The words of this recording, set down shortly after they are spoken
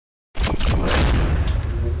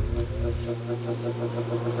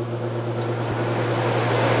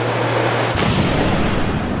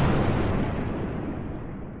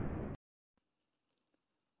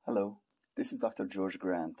This is Dr. George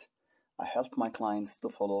Grant. I help my clients to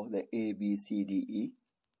follow the ABCDE: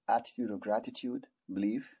 attitude of gratitude,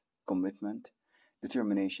 belief, commitment,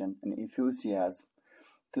 determination, and enthusiasm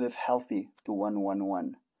to live healthy to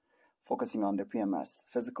 111, focusing on their PMS,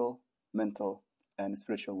 physical, mental, and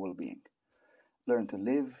spiritual well-being. Learn to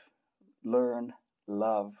live, learn,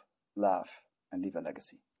 love, laugh, and leave a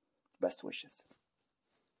legacy. Best wishes.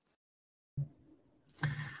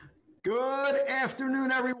 Good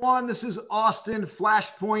afternoon, everyone. This is Austin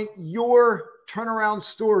Flashpoint. Your turnaround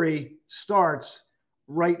story starts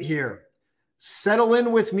right here. Settle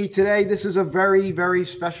in with me today. This is a very, very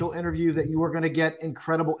special interview that you are going to get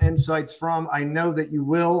incredible insights from. I know that you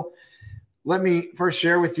will. Let me first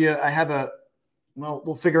share with you. I have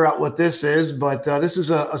we'll figure out what this is, but this is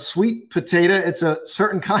a sweet potato. It's a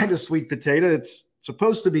certain kind of sweet potato. It's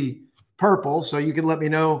supposed to be purple, so you can let me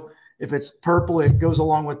know if it's purple. It goes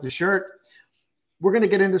along with the shirt. We're going to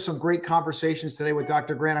get into some great conversations today with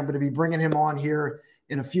Dr. Grant. I'm going to be bringing him on here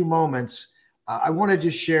in a few moments. I want to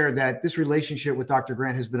just share that this relationship with Dr.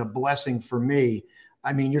 Grant has been a blessing for me.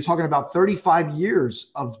 I mean, you're talking about 35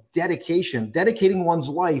 years of dedicating one's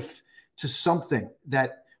life to something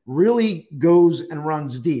that really goes and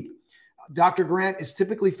runs deep. Dr. Grant is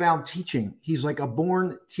typically found teaching. He's like a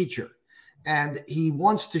born teacher, and he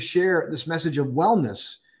wants to share this message of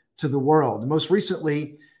wellness to the world. Most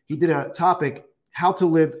recently, he did a topic, how to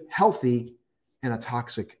live healthy in a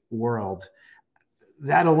toxic world.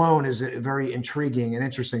 That alone is very intriguing and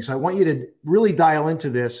interesting. So I want you to really dial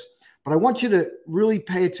into this, but I want you to really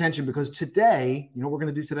pay attention, because today, you know what we're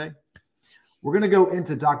going to do today? We're going to go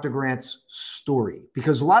into Dr. Grant's story,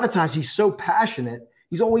 because a lot of times he's so passionate.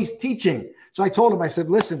 He's always teaching. So I told him, I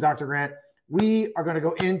said, listen, Dr. Grant, we are going to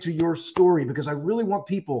go into your story, because I really want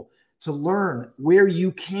people to learn where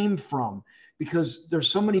you came from, because there's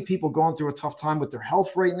so many people going through a tough time with their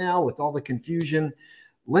health right now, with all the confusion.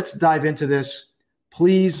 Let's dive into this.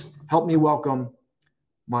 Please help me welcome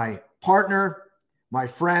my partner, my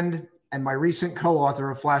friend, and my recent co-author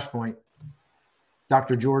of Flashpoint,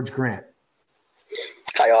 Dr. George Grant.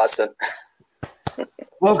 Hi, Austin.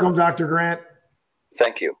 Welcome, Dr. Grant.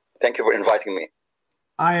 Thank you. Thank you for inviting me.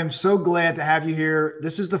 I am so glad to have you here.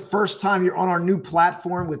 This is the first time you're on our new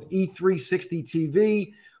platform with E360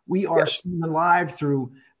 TV. We are streaming live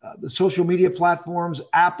through the social media platforms,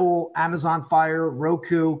 Apple, Amazon Fire,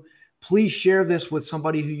 Roku. Please share this with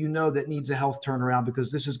somebody who you know that needs a health turnaround,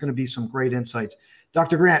 because this is going to be some great insights.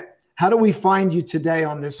 Dr. Grant, how do we find you today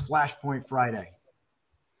on this Flashpoint Friday?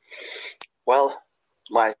 Well,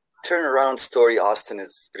 my turnaround story, Austin,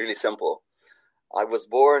 is really simple. I was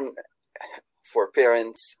born for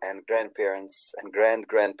parents and grandparents and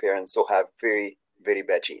grandparents who have very, very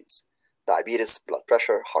bad genes. Diabetes, blood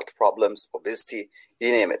pressure, heart problems, obesity,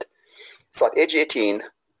 you name it. So at age 18,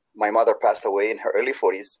 my mother passed away in her early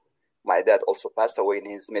 40s. My dad also passed away in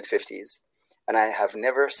his mid-50s. And I have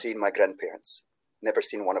never seen my grandparents, never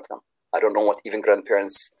seen one of them. I don't know what even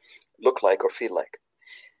grandparents look like or feel like.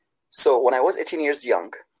 So when I was 18 years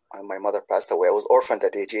young, my mother passed away. I was orphaned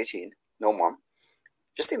at age 18, no mom.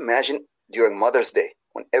 Just imagine during Mother's Day,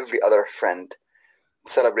 when every other friend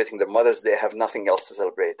celebrating their Mother's Day have nothing else to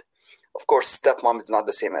celebrate. Of course, stepmom is not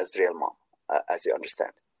the same as real mom, as you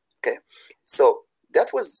understand. Okay, so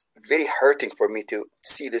that was very hurting for me to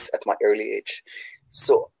see this at my early age.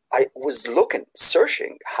 So I was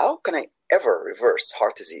searching, how can I ever reverse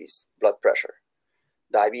heart disease, blood pressure,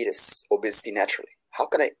 diabetes, obesity naturally? How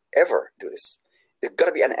can I ever do this? There's got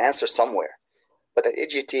to be an answer somewhere. But at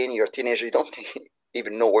age 18, you're a teenager, you don't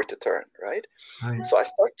even know where to turn, right? So I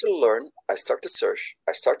start to learn, I start to search,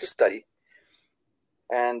 I start to study.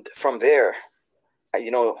 And from there,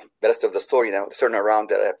 you know, the rest of the story now, the turnaround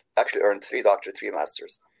that I've actually earned 3 doctorates, 3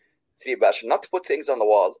 masters, 3 bachelors, not to put things on the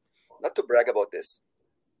wall, not to brag about this,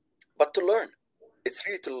 but to learn. It's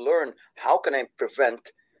really to learn, how can I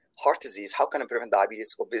prevent heart disease? How can I prevent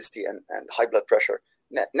diabetes, obesity, and high blood pressure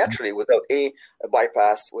naturally, without any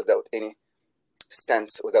bypass, without any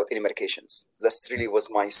stents, without any medications? That's really was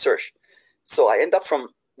my search. So I end up from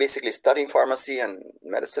basically studying pharmacy and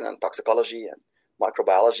medicine and toxicology and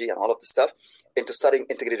microbiology and all of this stuff into studying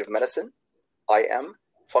integrative medicine, IM,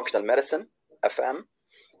 functional medicine, FM,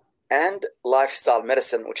 and lifestyle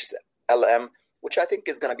medicine, which is LM, which I think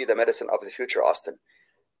is going to be the medicine of the future, Austin.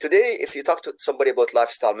 Today, if you talk to somebody about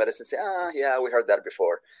lifestyle medicine, say, yeah, we heard that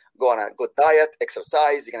before. Go on a good diet,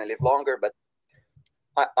 exercise, you're going to live longer, but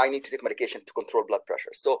I need to take medication to control blood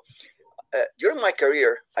pressure. So during my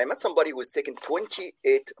career, I met somebody who was taking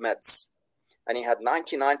 28 meds, and he had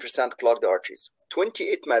 99% clogged arteries.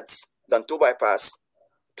 28 meds, done 2 bypass,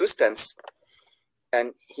 2 stents,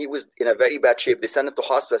 and he was in a very bad shape. They sent him to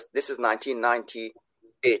hospice. This is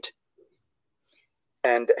 1998.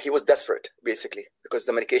 And he was desperate, basically, because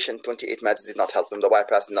the medication, 28 meds, did not help him. The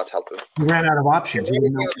bypass did not help him. He ran out of options. He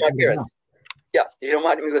reminded me with my parents. Yeah, he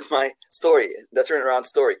reminded me with my story, the turnaround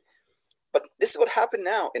story. But this is what happened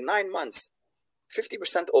now in 9 months.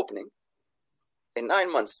 50% opening in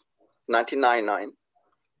 9 months, 1999.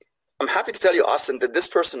 I'm happy to tell you, Austin, that this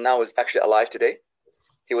person now is actually alive today.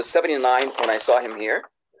 He was 79 when I saw him here.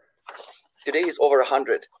 Today he's over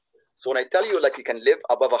 100. So when I tell you, like, you can live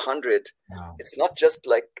above 100, wow, it's not just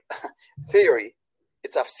like theory.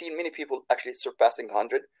 I've seen many people actually surpassing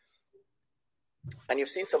 100. And you've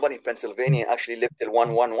seen somebody in Pennsylvania actually live till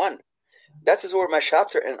 111. That is where my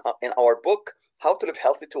chapter in our book, How to Live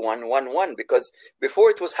Healthy to 111, because before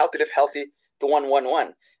it was How to Live Healthy to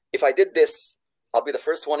 111. If I did this, I'll be the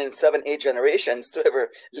first one in 7-8 generations to ever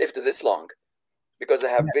live to this long, because I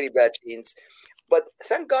have very bad genes. But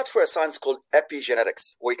thank God for a science called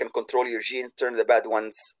epigenetics, where you can control your genes, turn the bad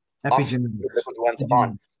ones off, the good ones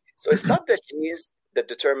on. So it's not the genes that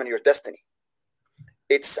determine your destiny.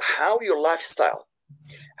 It's how your lifestyle,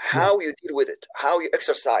 how you deal with it, how you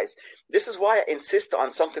exercise. This is why I insist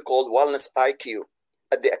on something called Wellness IQ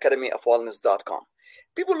at the academyofwellness.com.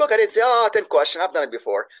 People look at it and say, 10 questions, I've done it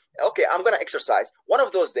before. Okay, I'm going to exercise. One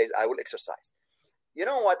of those days, I will exercise. You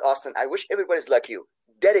know what, Austin? I wish everybody's like you,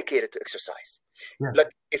 dedicated to exercise. Yeah. Like,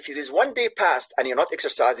 if it is one day past and you're not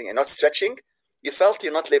exercising and not stretching, you felt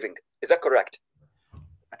you're not living. Is that correct?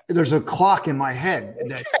 There's a clock in my head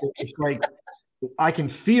that it's like I can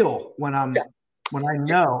feel when when I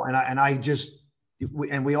know,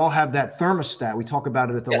 and we all have that thermostat. We talk about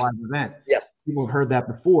it at the live event. Yes, people have heard that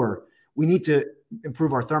before. We need to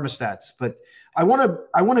improve our thermostats, but I want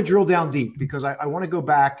to drill down deep, because I want to go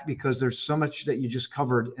back, because there's so much that you just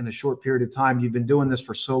covered in a short period of time. You've been doing this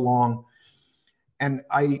for so long, and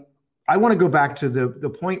I want to go back to the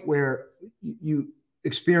point where you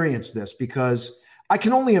experienced this, because I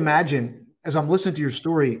can only imagine, as I'm listening to your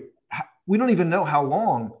story, we don't even know how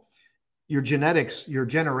long your genetics, your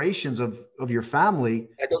generations of your family.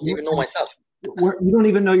 I don't even know myself. You don't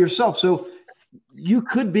even know yourself. So you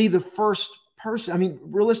could be the first person. I mean,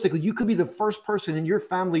 realistically, you could be the first person in your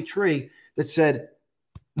family tree that said,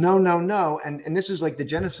 no, no, no. And this is like the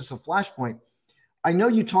genesis of Flashpoint. I know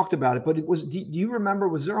you talked about it, but do you remember,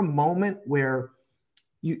 was there a moment where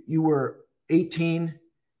you were 18?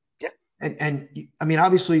 Yeah. And I mean,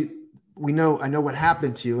 obviously I know what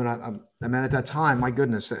happened to you. And I mean, at that time, my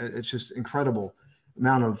goodness, it's just incredible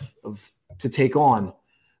amount of to take on.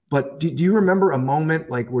 But do you remember a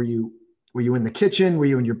moment, like, were you in the kitchen? Were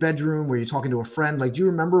you in your bedroom? Were you talking to a friend? Like, do you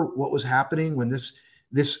remember what was happening when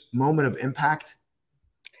this moment of impact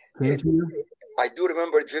came to you? I do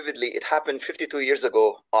remember it vividly. It happened 52 years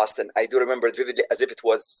ago, Austin. I do remember it vividly, as if it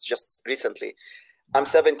was just recently. I'm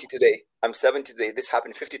 70 today. This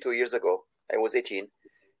happened 52 years ago. I was 18.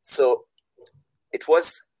 So it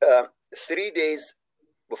was 3 days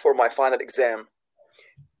before my final exam.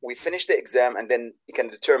 We finished the exam, and then you can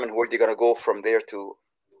determine where you're going to go from there to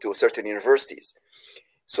certain universities.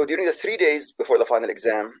 So during the 3 days before the final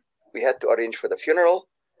exam, we had to arrange for the funeral.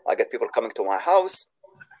 I got people coming to my house.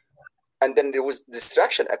 And then there was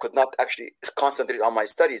distraction. I could not actually concentrate on my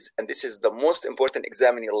studies. And this is the most important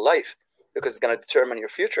exam in your life, because it's going to determine your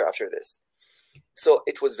future after this. So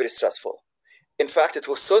it was very stressful. In fact, it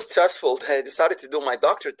was so stressful that I decided to do my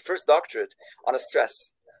first doctorate on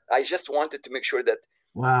stress. I just wanted to make sure that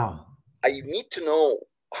I need to know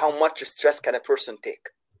how much stress can a person take,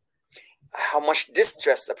 how much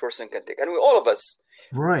distress a person can take. And all of us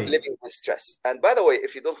living with stress. And by the way,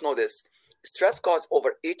 if you don't know this, stress causes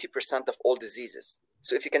over 80% of all diseases.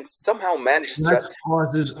 So if you can somehow manage stress,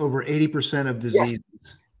 causes over 80% of diseases.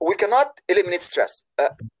 Yes, we cannot eliminate stress.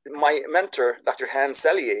 My mentor, Dr. Hans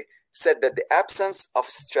Selye, said that the absence of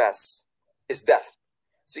stress is death.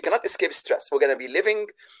 So you cannot escape stress. We're going to be living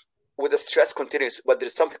with the stress continuous, but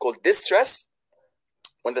there's something called distress,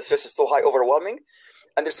 when the stress is so high, overwhelming.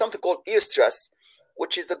 And there's something called eustress,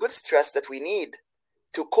 which is the good stress that we need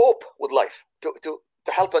to cope with life, to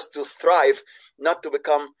help us to thrive, not to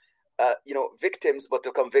become victims, but to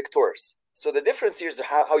become victors. So the difference here is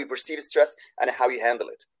how you perceive stress and how you handle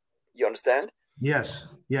it. You understand? Yes.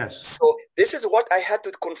 So this is what I had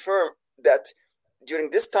to confirm, that during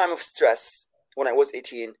this time of stress, when I was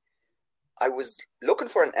 18, I was looking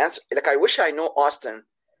for an answer. Like, I wish I know, Austin,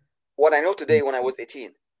 what I know today when I was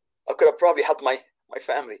 18. I could have probably helped my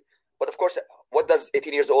family. But of course, what does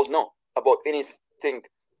 18 years old know about anything?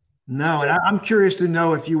 No, and I'm curious to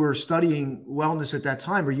know if you were studying wellness at that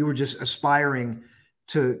time, or you were just aspiring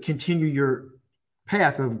to continue your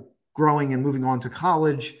path of growing and moving on to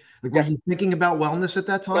college? Like, were you thinking about wellness at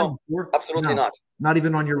that time? No, absolutely not. Not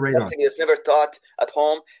even on your radar. Something that's never taught at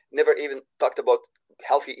home, never even talked about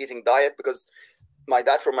healthy eating diet, because my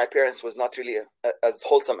diet from my parents was not really as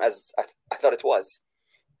wholesome as I thought it was.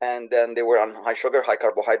 And then they were on high sugar, high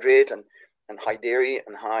carbohydrate, and high dairy,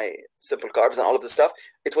 and high simple carbs, and all of this stuff.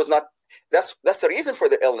 It was not, that's the reason for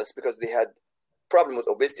their illness, because they had problem with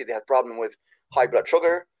obesity, they had problem with high blood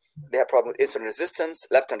sugar, they had problem with insulin resistance,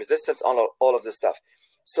 leptin resistance, all of this stuff.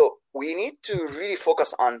 So we need to really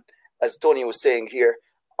focus on, as Tony was saying here,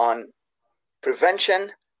 on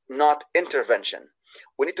prevention, not intervention.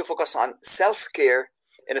 We need to focus on self-care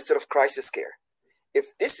instead of crisis care. If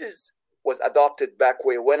this was adopted back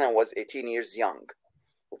way when I was 18 years young,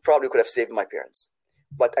 we probably could have saved my parents.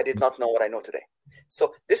 But I did not know what I know today.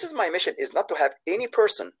 So this is my mission, is not to have any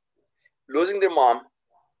person losing their mom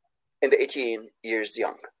in the 18 years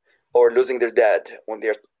young, or losing their dad when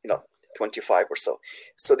they're 25 or so.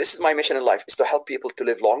 So this is my mission in life, is to help people to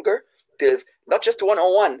live longer, to live not just to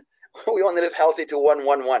 101. We want to live healthy to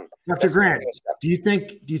 111. Dr. Grant, do you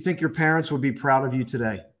think your parents would be proud of you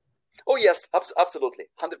today? Oh yes, absolutely,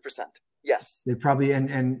 100%. Yes. They probably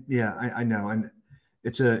and yeah, I know, and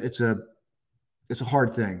it's a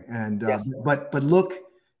hard thing, and yes. But look,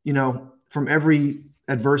 from every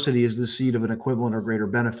adversity is the seed of an equivalent or greater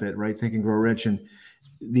benefit, right? Think and Grow Rich, and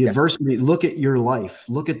the adversity. Look at your life.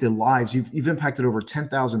 Look at the lives you've impacted. Over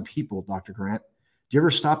 10,000 people, Dr. Grant. Do you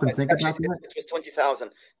ever stop and think about that? It was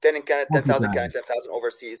 20,000. 10 in Canada, 10,000 Canada, 10,000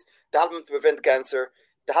 overseas. To help them to prevent cancer,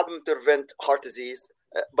 to help them to prevent heart disease,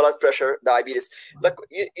 blood pressure, diabetes. Like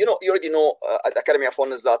you already know at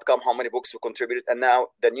academyofwellness.com how many books we contributed, and now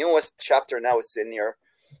the newest chapter now is in your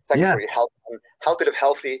thanks for your help on how to live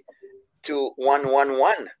healthy to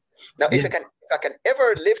 111. Now, if I can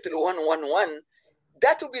ever live to 111,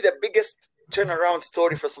 that would be the biggest turnaround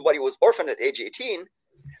story for somebody who was orphaned at age 18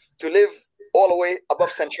 to live all the way above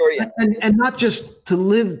centurion. And not just to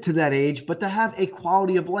live to that age, but to have a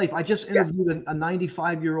quality of life. I just interviewed a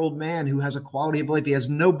 95-year-old man who has a quality of life. He has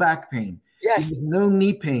no back pain. Yes. He has no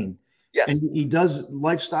knee pain. Yes. And he does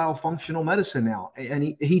lifestyle functional medicine now.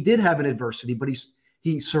 And he did have an adversity, but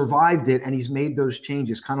he survived it, and he's made those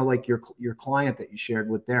changes, kind of like your client that you shared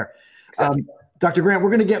with there. Exactly. Dr. Grant, we're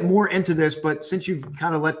going to get more into this, but since you've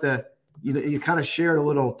kind of you kind of shared a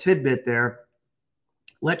little tidbit there,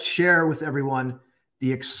 let's share with everyone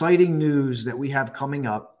the exciting news that we have coming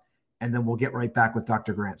up, and then we'll get right back with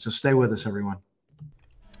Dr. Grant. So stay with us, everyone.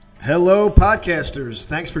 Hello, podcasters.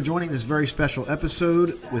 Thanks for joining this very special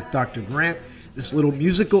episode with Dr. Grant. This little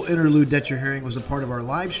musical interlude that you're hearing was a part of our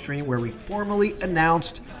live stream where we formally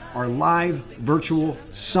announced our live virtual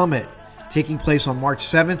summit taking place on March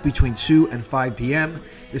 7th between 2 and 5 p.m.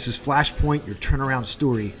 This is Flashpoint. Your turnaround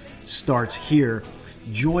story starts here.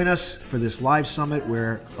 Join us for this live summit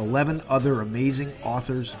where 11 other amazing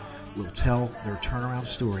authors will tell their turnaround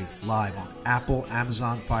story live on Apple,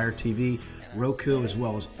 Amazon, Fire TV, Roku, as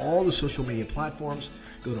well as all the social media platforms.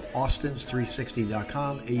 Go to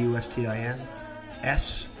austins360.com,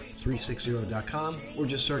 AUSTINS360.com, or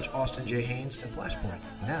just search Austin J. Haynes and Flashpoint.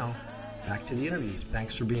 Now, back to the interview.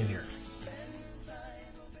 Thanks for being here.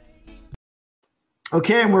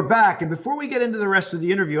 Okay, and we're back. And before we get into the rest of the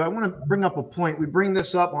interview, I want to bring up a point. We bring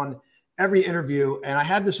this up on every interview, and I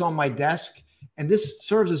have this on my desk, and this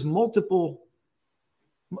serves as it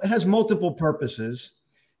has multiple purposes.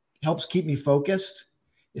 It helps keep me focused.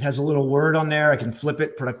 It has a little word on there. I can flip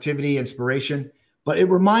it, productivity, inspiration. But it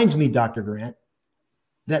reminds me, Dr. Grant,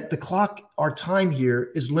 that the clock, our time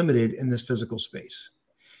here is limited in this physical space.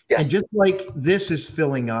 Yes. And just like this is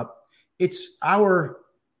filling up, it's I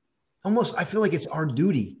feel like it's our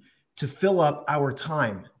duty to fill up our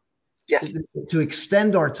time. Yes. To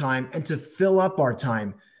extend our time and to fill up our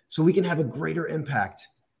time so we can have a greater impact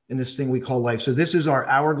in this thing we call life. So this is our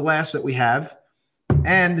hourglass that we have.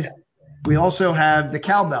 And we also have the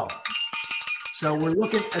cowbell. So we're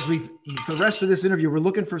looking, for the rest of this interview, we're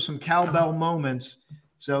looking for some cowbell moments.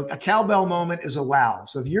 So a cowbell moment is a wow.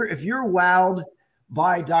 So if you're wowed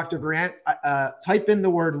by Dr. Grant, type in the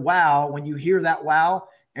word wow when you hear that wow,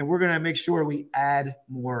 and we're going to make sure we add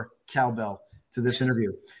more cowbell to this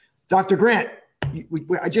interview. Dr. Grant,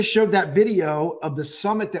 I just showed that video of the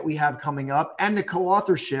summit that we have coming up and the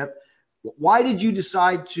co-authorship. Why did you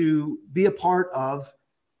decide to be a part of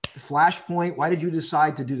Flashpoint? Why did you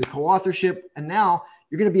decide to do the co-authorship? And now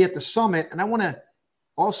you're going to be at the summit. And I want to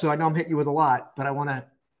also, I know I'm hitting you with a lot, but I want to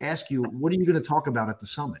ask you, what are you going to talk about at the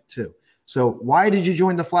summit too? So why did you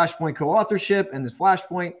join the Flashpoint co-authorship and the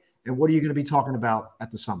Flashpoint? And what are you going to be talking about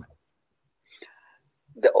at the summit?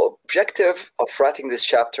 The objective of writing this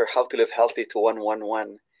chapter, How to Live Healthy to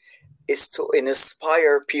 111, is to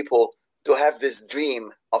inspire people to have this dream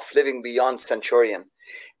of living beyond centurion,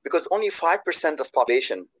 because only 5% of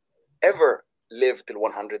population ever live till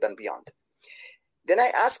 100 and beyond. Then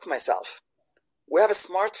I ask myself, we have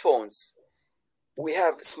smartphones, we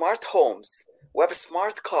have smart homes, we have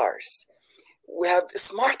smart cars, we have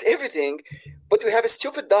smart everything, but we have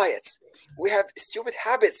stupid diets, we have stupid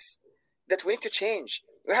habits that we need to change.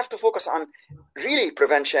 We have to focus on really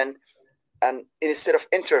prevention, and instead of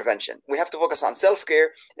intervention. We have to focus on self-care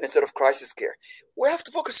instead of crisis care. We have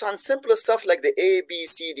to focus on simple stuff like the A, B,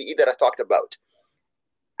 C, D, E that I talked about.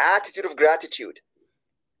 Attitude of gratitude.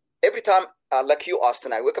 Every time, like you,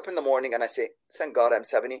 Austin, I wake up in the morning and I say, thank God I'm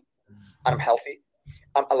 70, I'm healthy,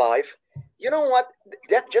 I'm alive. You know what?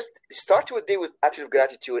 That just start your day with attitude of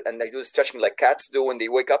gratitude, and I do stretching like cats do when they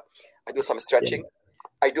wake up. I do some stretching.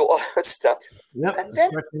 I do all that stuff. Yep, and then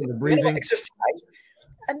the breathing. Exercise.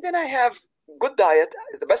 And then I have good diet,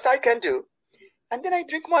 the best I can do. And then I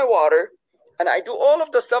drink my water, and I do all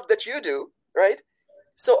of the stuff that you do, right?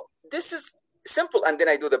 So this is simple. And then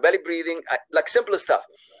I do the belly breathing, like simple stuff.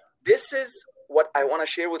 This is what I want to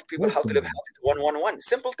share with people, how to live healthy 111.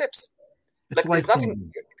 Simple tips. Like there's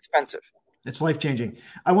nothing expensive. It's life-changing.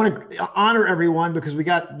 I want to honor everyone because we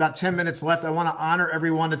got about 10 minutes left. I want to honor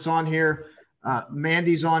everyone that's on here.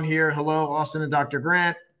 Mandy's on here. Hello, Austin and Dr.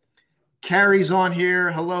 Grant. Carrie's on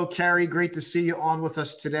here. Hello, Carrie. Great to see you on with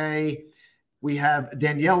us today. We have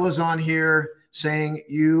Daniela's on here saying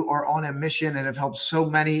you are on a mission and have helped so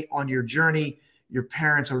many on your journey. Your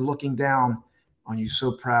parents are looking down on you.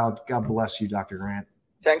 So proud. God bless you, Dr. Grant.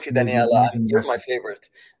 Thank you, Daniela. You're my favorite.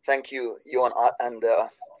 Thank you. You and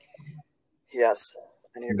yes,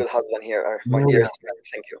 and your good husband here are my dearest friend.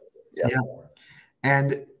 Thank you. Yes. Yeah.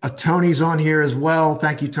 And Tony's on here as well.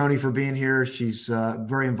 Thank you, Tony, for being here. She's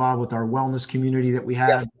very involved with our wellness community that we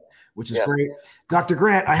have, which is great. Dr.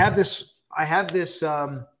 Grant, I have this.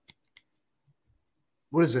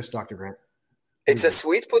 What is this, Dr. Grant? It's a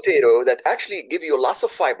sweet potato that actually gives you lots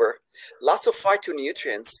of fiber, lots of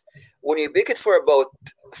phytonutrients. When you bake it for about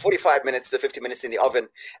 45 minutes to 50 minutes in the oven,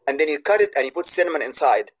 and then you cut it and you put cinnamon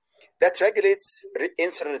inside, that regulates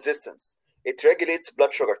insulin resistance. It regulates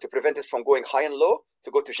blood sugar to prevent it from going high and low, to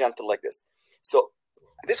go to gentle like this. So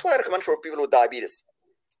this is what I recommend for people with diabetes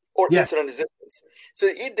or insulin resistance. So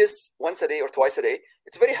you eat this once a day or twice a day.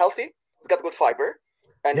 It's very healthy. It's got good fiber.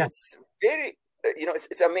 And it's very,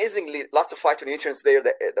 it's amazingly lots of phytonutrients there.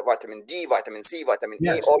 The vitamin D, vitamin C, vitamin E,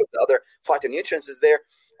 all of the other phytonutrients is there.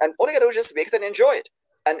 And all you got to do is just make it and enjoy it.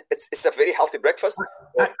 And it's a very healthy breakfast.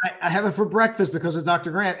 I have it for breakfast because of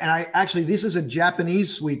Dr. Grant. And this is a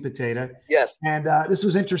Japanese sweet potato. Yes. And this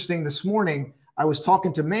was interesting this morning. I was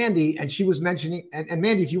talking to Mandy and she was mentioning, and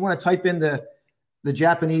Mandy, if you want to type in the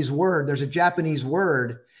Japanese word, there's a Japanese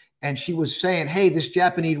word. And she was saying, hey, this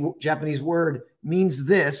Japanese word means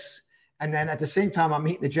this. And then at the same time, I'm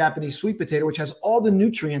eating the Japanese sweet potato, which has all the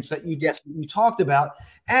nutrients that you talked about.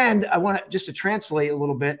 And I want just to translate a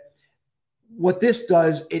little bit. What this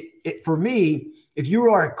does, it for me, if you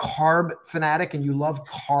are a carb fanatic and you love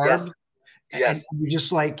carbs, and you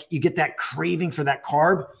just you get that craving for that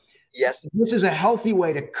carb. Yes. This is a healthy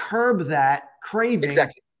way to curb that craving.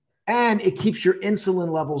 Exactly. And it keeps your insulin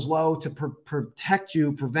levels low to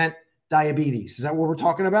prevent diabetes. Is that what we're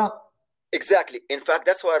talking about? Exactly. In fact,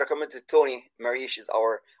 that's why I recommended Tony Marie. She's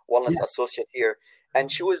our wellness associate here. And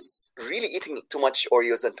she was really eating too much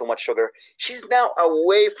Oreos and too much sugar. She's now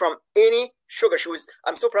away from any sugar.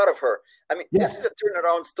 I'm so proud of her. I mean, this is a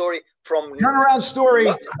turnaround story from... Turnaround story.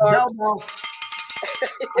 It's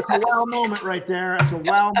a wow moment right there. It's a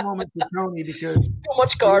wow moment for Tony because... Too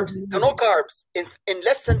much carbs, no carbs. In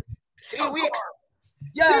less than 3 weeks.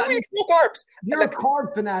 Yeah. 3 weeks, no carbs. You're a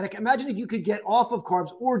carb fanatic. Imagine if you could get off of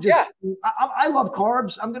carbs or just... I love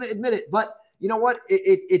carbs. I'm going to admit it. But you know what?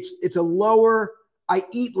 It's a lower... I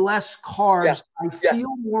eat less carbs. I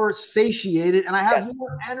feel more satiated and I have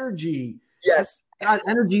more energy. Yes. God,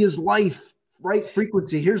 energy is life, right?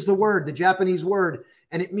 Frequency. Here's the word, the Japanese word.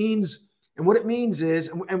 And it means, and what it means is,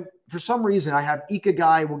 and for some reason I have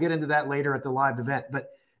Ikigai. We'll get into that later at the live event,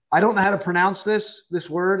 but I don't know how to pronounce this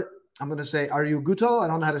word. I'm going to say Arigato. I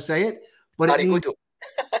don't know how to say it, but it means,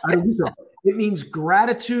 Arigato. It means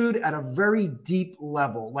gratitude at a very deep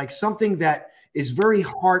level, like something that is very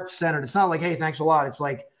heart-centered. It's not like, hey, thanks a lot. It's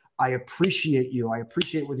like, I appreciate you. I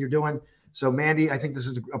appreciate what you're doing. So, Mandy, I think this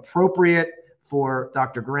is appropriate for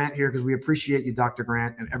Dr. Grant here because we appreciate you, Dr.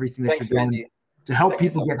 Grant, and everything that you're doing to help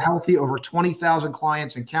people get healthy. Over 20,000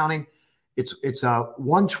 clients and counting. It's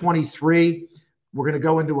 1:23. We're going to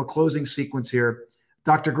go into a closing sequence here.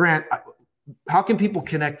 Dr. Grant, how can people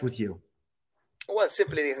connect with you? Well,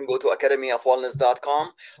 simply you can go to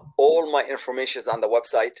academyofwellness.com. All my information is on the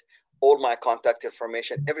website, all my contact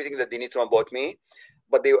information, everything that they need to know about me.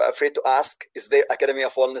 But they were afraid to ask, is there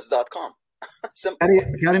academyofwellness.com? Simple.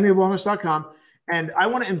 Academyofwellness.com. And I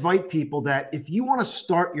want to invite people that if you want to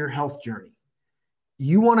start your health journey,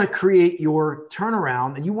 you want to create your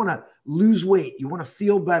turnaround and you want to lose weight, you want to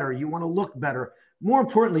feel better, you want to look better. More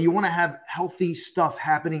importantly, you want to have healthy stuff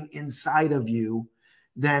happening inside of you,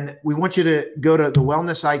 then we want you to go to the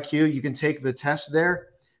Wellness IQ. You can take the test there.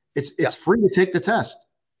 It's free to take the test.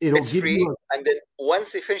 It's free. And then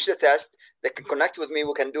once they finish the test, they can connect with me.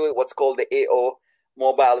 We can do what's called the AO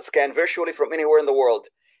mobile scan virtually from anywhere in the world.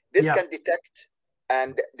 This can detect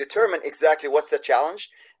and determine exactly what's the challenge,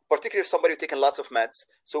 particularly if somebody taking lots of meds.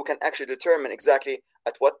 So we can actually determine exactly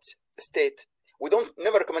at what state. We don't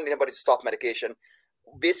never recommend anybody to stop medication.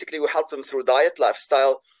 Basically, we help them through diet,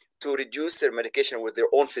 lifestyle, to reduce their medication with their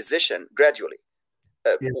own physician gradually.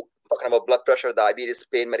 Talking about blood pressure, diabetes,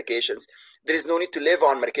 pain medications. There is no need to live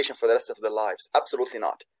on medication for the rest of their lives. Absolutely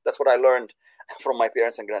not. That's what I learned from my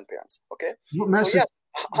parents and grandparents. Okay. So yes,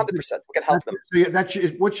 100%. We can help them. So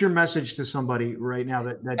what's your message to somebody right now?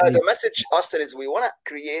 The message, Austin, is we want to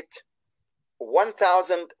create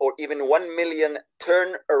 1,000 or even 1 million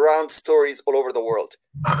turnaround stories all over the world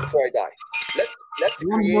before I die. Let's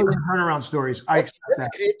create turnaround stories. Let's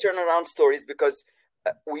create turnaround stories, because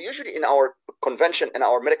we usually in our convention, in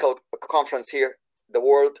our medical conference here, the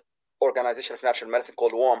World Organization of Natural Medicine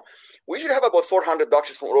called WOM, we usually have about 400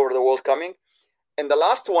 doctors from all over the world coming. In the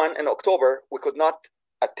last one in October, we could not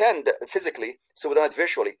attend physically, so we done it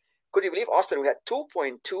virtually. Could you believe, Austin, we had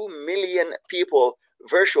 2.2 million people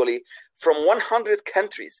virtually from 100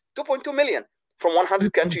 countries. 2.2 million from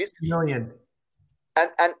 100 countries. Million.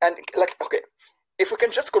 And like, okay, if we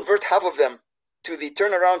can just convert half of them to the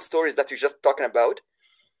turnaround stories that you're just talking about,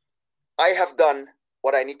 I have done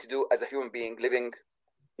what I need to do as a human being, living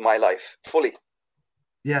my life fully.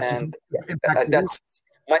 Yes. And that's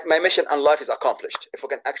my mission on life is accomplished. If we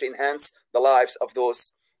can actually enhance the lives of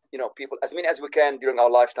those, people, as many as we can during our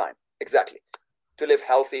lifetime. Exactly. To live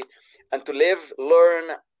healthy and to live,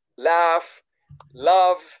 learn, laugh,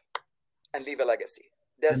 love, and leave a legacy.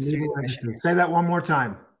 That's really the mission. Say that one more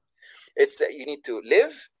time. It's you need to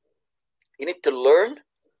live, you need to learn,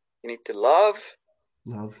 you need to love,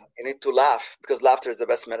 you need to laugh, because laughter is the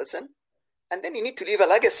best medicine. And then you need to leave a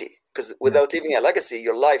legacy, because without leaving a legacy,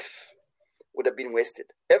 your life would have been wasted.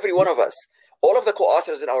 Every one of us, all of the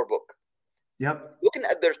co-authors in our book, looking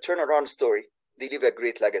at their turnaround story, they leave a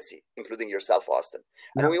great legacy, including yourself, Austin.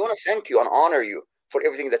 And we want to thank you and honor you for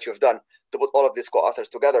everything that you've done to put all of these co-authors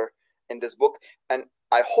together in this book. And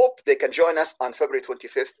I hope they can join us on February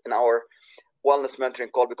 25th in our wellness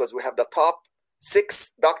mentoring call, because we have the top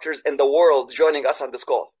 6 doctors in the world joining us on this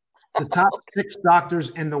call. The top 6 doctors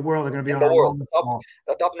in the world are going to be on our world.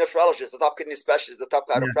 The top nephrologists, the top kidney specialists, the top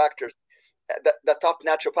chiropractors, the top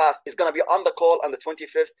naturopath is going to be on the call on the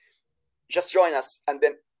 25th. Just join us, and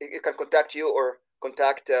then you can contact you or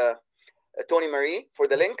contact Tony Marie for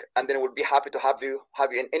the link, and then we'll be happy to have you.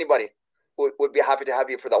 And anybody would be happy to have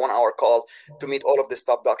you for that 1-hour call to meet all of these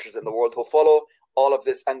top doctors in the world who follow all of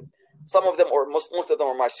this. And some of them, or most of them,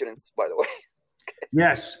 are my students, by the way.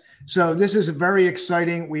 Yes. So this is very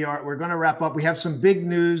exciting. We're going to wrap up. We have some big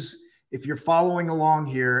news. If you're following along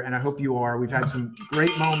here, and I hope you are, we've had some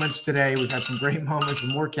great moments today. We've had some great moments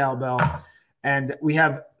and more cowbell. And we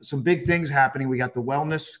have some big things happening. We got the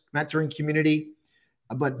wellness mentoring community.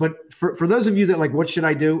 But for those of you that like, what should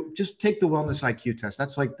I do? Just take the Wellness IQ test.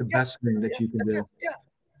 That's like the best thing that you can do.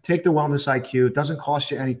 Take the Wellness IQ. It doesn't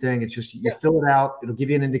cost you anything. It's just you fill it out. It'll give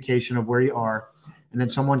you an indication of where you are, and then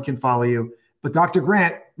someone can follow you. But Dr.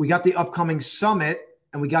 Grant, we got the upcoming summit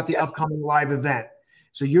and we got the upcoming live event.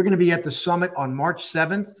 So you're going to be at the summit on March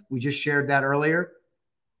 7th. We just shared that earlier.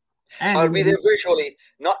 And I'll be there virtually,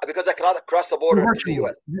 not because I cannot cross the border to the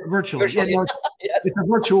U.S. Virtually. Yeah, it's a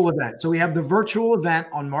virtual event. So we have the virtual event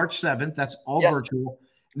on March 7th. That's all virtual.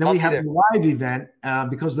 And then we have the live event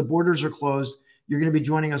because the borders are closed. You're going to be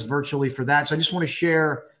joining us virtually for that. So I just want to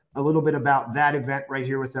share a little bit about that event right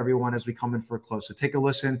here with everyone as we come in for a close. So take a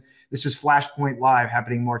listen. This is Flashpoint Live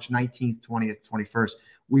happening March 19th, 20th, 21st.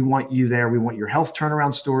 We want you there. We want your health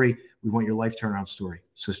turnaround story. We want your life turnaround story.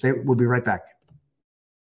 So stay. We'll be right back.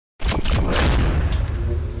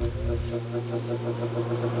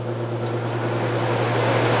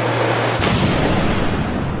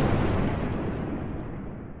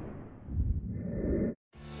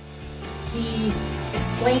 He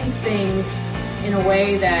explains things in a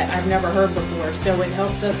way that I've never heard before, so it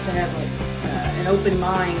helps us to have an open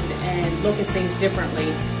mind and look at things differently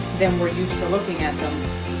than we're used to looking at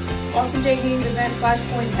them. Austin J. Haynes event,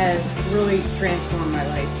 Flashpoint, has really transformed my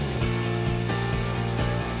life.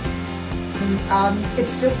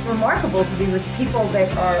 It's just remarkable to be with people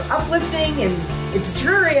that are uplifting, and it's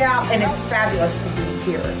dreary out, and it's fabulous to be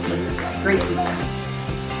here with great people.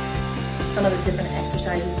 Some of the different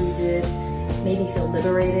exercises we did made me feel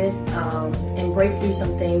liberated and break through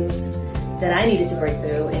some things that I needed to break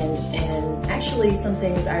through, and actually some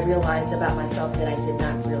things I realized about myself that I did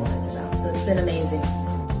not realize about. So it's been amazing.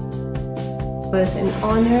 It was an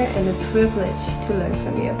honor and a privilege to learn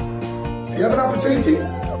from you. If you have an opportunity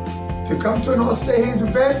to come to an Austin J. Haynes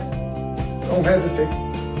event, don't hesitate.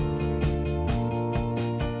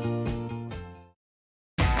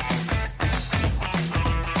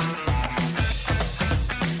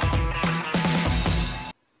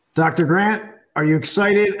 Dr. Grant, are you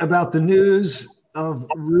excited about the news of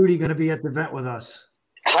Rudy going to be at the event with us?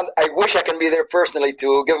 I wish I can be there personally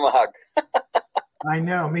to give him a hug. I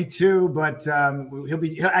know, me too, but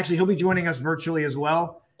he'll be joining us virtually as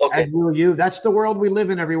well. Okay. As will you. That's the world we live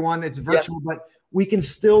in, everyone. It's virtual, yes, but we can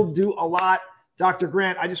still do a lot. Dr.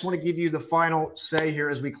 Grant, I just want to give you the final say here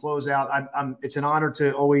as we close out. It's an honor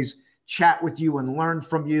to always chat with you and learn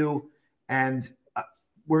from you, and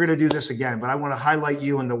we're going to do this again, but I want to highlight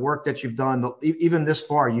you and the work that you've done. Even this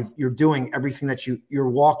far, you're doing everything that you're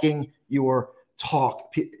walking your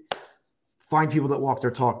talk. Find people that walk their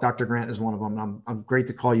talk. Dr. Grant is one of them. I'm great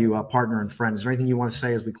to call you a partner and friend. Is there anything you want to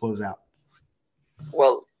say as we close out?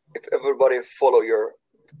 Well, if everybody follow your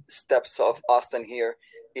steps of Austin here,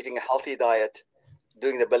 eating a healthy diet,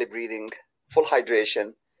 doing the belly breathing, full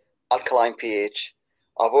hydration, alkaline pH,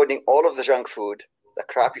 avoiding all of the junk food, the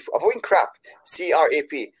crappy, avoiding crap,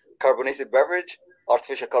 C-R-A-P, carbonated beverage,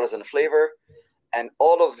 artificial colors and flavor, and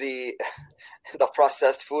all of the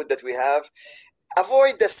processed food that we have.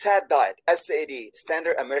 Avoid the SAD diet, SAD,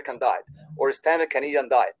 standard American diet, or standard Canadian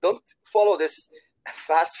diet. Don't follow this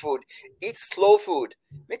fast food. Eat slow food.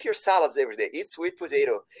 Make your salads every day. Eat sweet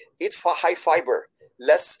potato. Eat high fiber,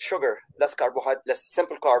 less sugar, less carbohydrate, less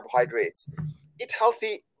simple carbohydrates. Eat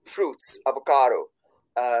healthy fruits, avocado,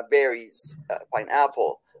 berries,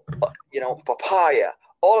 pineapple, papaya,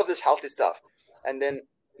 all of this healthy stuff. And then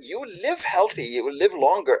you live healthy, you will live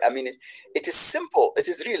longer. I mean, it is simple. It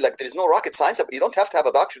is really like there is no rocket science. You don't have to have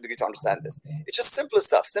a doctorate degree to understand this. It's just simple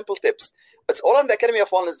stuff, simple tips. It's all on the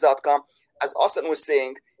academyofwellness.com. As Austin was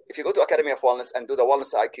saying, if you go to Academy of Wellness and do the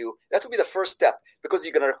Wellness IQ, that will be the first step, because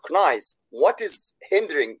you're going to recognize what is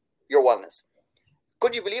hindering your wellness.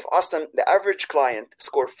 Could you believe, Austin, the average client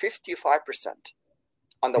scored 55%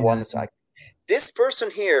 on the Wellness IQ? This person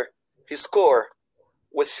here, his score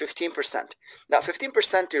was 15%. Now,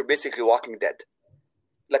 15%, you're basically walking dead.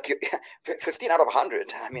 Like 15 out of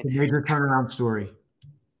 100. I mean, a major turnaround story.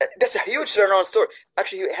 That's a huge turnaround story.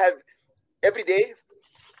 Actually, he had every day,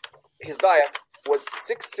 his diet was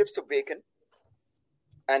 6 strips of bacon,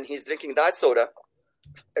 and he's drinking diet soda,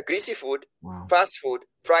 greasy food, wow, fast food,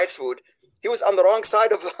 fried food. He was on the wrong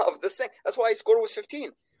side of the thing. That's why his score was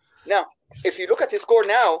 15. Now, if you look at his score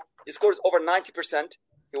now, his score is over 90%.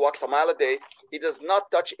 He walks a mile a day. He does not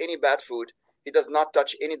touch any bad food. He does not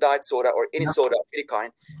touch any diet soda or any soda of any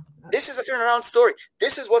kind. This is a turnaround story.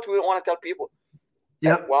 This is what we want to tell people.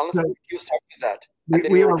 Yep. Wellness, you start with that.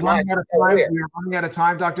 We are running out of time. We are running out of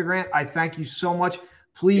time, Dr. Grant. I thank you so much.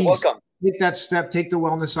 Please take that step. Take the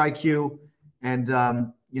Wellness IQ, and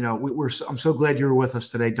I'm so glad you were with us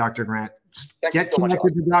today, Dr. Grant. Get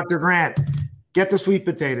connected to Dr. Grant. Get the sweet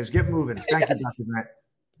potatoes. Get moving. Thank you, Dr. Grant.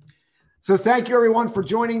 So thank you, everyone, for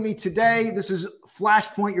joining me today. This is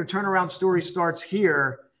Flashpoint. Your turnaround story starts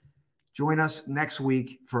here. Join us next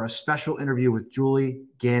week for a special interview with Julie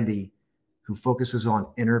Gandy, who focuses on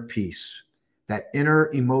inner peace, that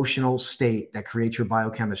inner emotional state that creates your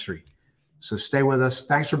biochemistry. So stay with us.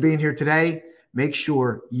 Thanks for being here today. Make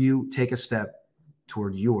sure you take a step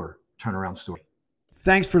toward your turnaround story.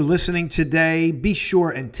 Thanks for listening today. Be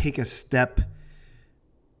sure and take a step.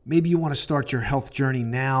 Maybe you want to start your health journey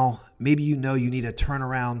now. Maybe you know you need a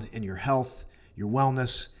turnaround in your health, your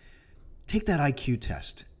wellness. Take that IQ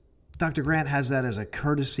test. Dr. Grant has that as a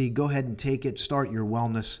courtesy. Go ahead and take it. Start your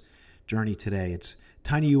wellness journey today. It's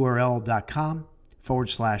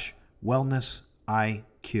tinyurl.com/wellness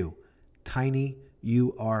IQ.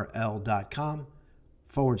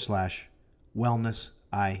 tinyurl.com/wellness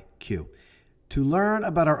IQ. To learn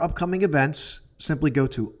about our upcoming events, simply go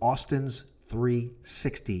to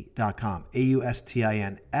austins360.com.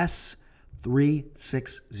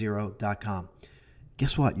 AUSTINS360.com.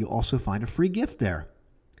 Guess what? You'll also find a free gift there.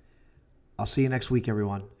 I'll see you next week,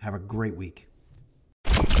 everyone. Have a great week.